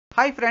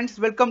Hi friends,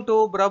 welcome to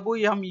PRABU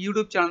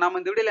YouTube channel. நாம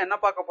இந்த வீடியோல என்ன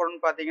பார்க்க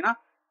போறோம்னு பாத்தீங்கன்னா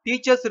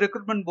டீச்சர்ஸ்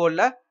ரெக்ரூட்மெண்ட்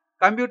போர்டுல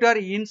computer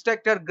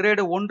instructor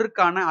great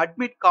 1க்கான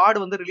admit card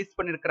வந்து ரிலீஸ்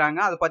பண்ணிருக்காங்க.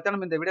 அதை பத்தி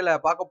நம்ம இந்த வீடியோல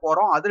பார்க்க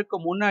போறோம். அதற்கு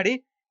முன்னாடி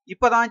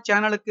இப்பதான்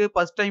சேனலுக்கு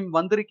ஃபர்ஸ்ட் டைம்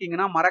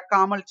வந்திருக்கீங்கன்னா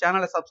மறக்காமல்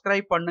சேனலை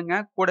சப்ஸ்கிரைப் பண்ணுங்க.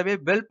 கூடவே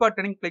பெல்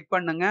பட்டனையும் கிளிக்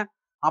பண்ணுங்க.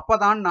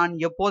 அப்பதான் நான்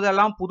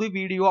எப்போதெல்லாம் புது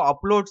வீடியோ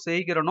அப்லோட்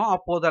செய்கிறேனோ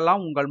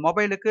அப்போதெல்லாம் உங்கள்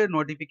மொபைலுக்கு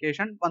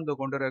நோட்டிபிகேஷன் வந்து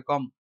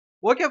கொண்டிருக்கும்.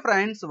 ஓகே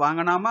ஃப்ரெண்ட்ஸ்,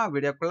 வாங்க நாம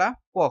வீடியோக்குள்ள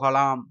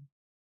போகலாம்.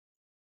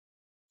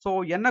 ஸோ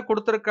என்ன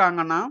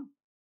கொடுத்துருக்காங்கன்னா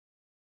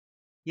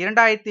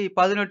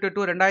 2018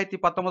 டு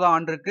 2019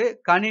 ஆண்டிற்கு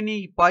கணினி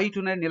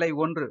பயிற்றுனர் நிலை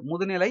 1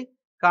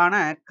 முதுநிலைக்கான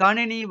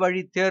கணினி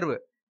வழி தேர்வு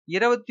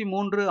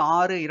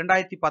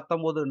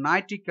 23/6/2019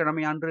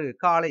 ஞாயிற்றுக்கிழமை அன்று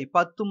காலை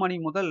 10 மணி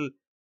முதல்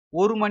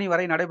 1 மணி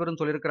வரை நடைபெறும்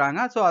சொல்லியிருக்கிறாங்க.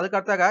 ஸோ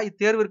அதுக்கடுத்தாக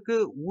இத்தேர்விற்கு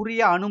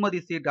உரிய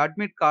அனுமதி சீட்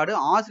அட்மிட் கார்டு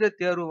ஆசிரியர்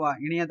தேர்வு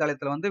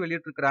இணையதளத்தில் வந்து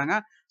வெளியிட்டிருக்கிறாங்க.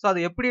 ஸோ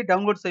அதை எப்படி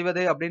டவுன்லோட்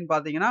செய்வது அப்படின்னு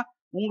பார்த்தீங்கன்னா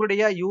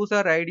உங்களுடைய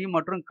யூசர் ஐடி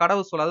மற்றும்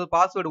கடவு சொல் அதாவது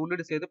பாஸ்வேர்டு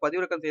உள்ளீடு செய்து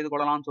பதிவிறக்கம் செய்து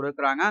கொள்ளலாம்னு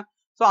சொல்லியிருக்கிறாங்க.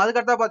 ஸோ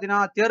அதுக்கடுத்தா பார்த்தீங்கன்னா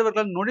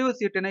தேர்வர்கள் நுழைவு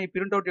சீட்டினை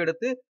பிரிண்ட் அவுட்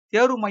எடுத்து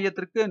தேர்வு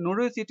மையத்திற்கு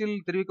நுழைவு சீட்டில்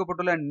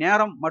தெரிவிக்கப்பட்டுள்ள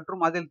நேரம்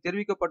மற்றும் அதில்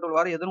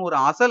தெரிவிக்கப்பட்டுள்ளவாறு ஏதேனும் ஒரு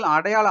அசல்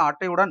அடையாள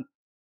அட்டையுடன்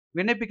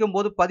விண்ணப்பிக்கும்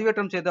போது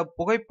பதிவேற்றம் செய்த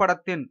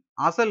புகைப்படத்தின்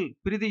அசல்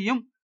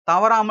பிரதியும்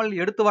தவறாமல்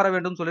எடுத்து வர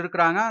வேண்டும்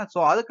சொல்லியிருக்கிறாங்க. ஸோ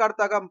அதுக்கு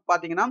அடுத்தாக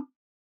பார்த்தீங்கன்னா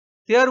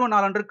தேர்வு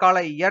நாளன்று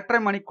காலை 8:30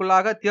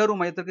 மணிக்குள்ளாக தேர்வு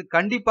மையத்திற்கு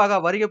கண்டிப்பாக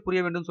வருகை புரிய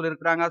வேண்டும்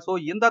சொல்லியிருக்கிறாங்க. ஸோ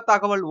இந்த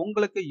தகவல்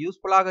உங்களுக்கு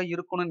யூஸ்ஃபுல்லாக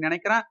இருக்கும்னு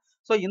நினைக்கிறேன்.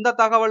 ஸோ இந்த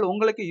தகவல்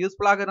உங்களுக்கு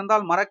யூஸ்ஃபுல்லாக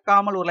இருந்தால்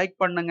மறக்காமல் ஒரு லைக்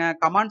பண்ணுங்க,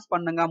 கமெண்ட்ஸ்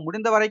பண்ணுங்க.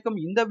 முடிந்த வரைக்கும்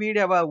இந்த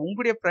வீடியோவை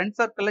உங்களுடைய ஃப்ரெண்ட்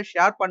சர்க்கிளில்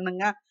ஷேர்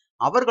பண்ணுங்க,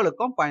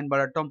 அவர்களுக்கும்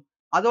பயன்படட்டும்.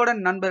 அதோட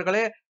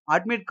நண்பர்களே,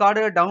 அட்மிட்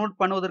கார்டு டவுன்லோட்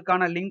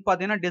பண்ணுவதற்கான லிங்க்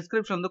பார்த்தீங்கன்னா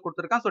டிஸ்கிரிப்ஷன் வந்து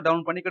கொடுத்துருக்கேன். So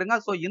download பண்ணிக்கிடுங்க.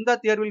 ஸோ இந்த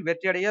தேர்வில்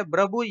வெற்றியடைய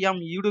பிரபு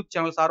யூடியூப்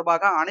சேனல்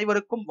சார்பாக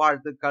அனைவருக்கும்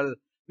வாழ்த்துக்கள்.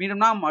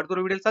 மீண்டும் நாம் அடுத்த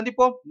ஒரு வீடியோவில்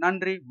சந்திப்போம்.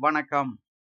 நன்றி, வணக்கம்.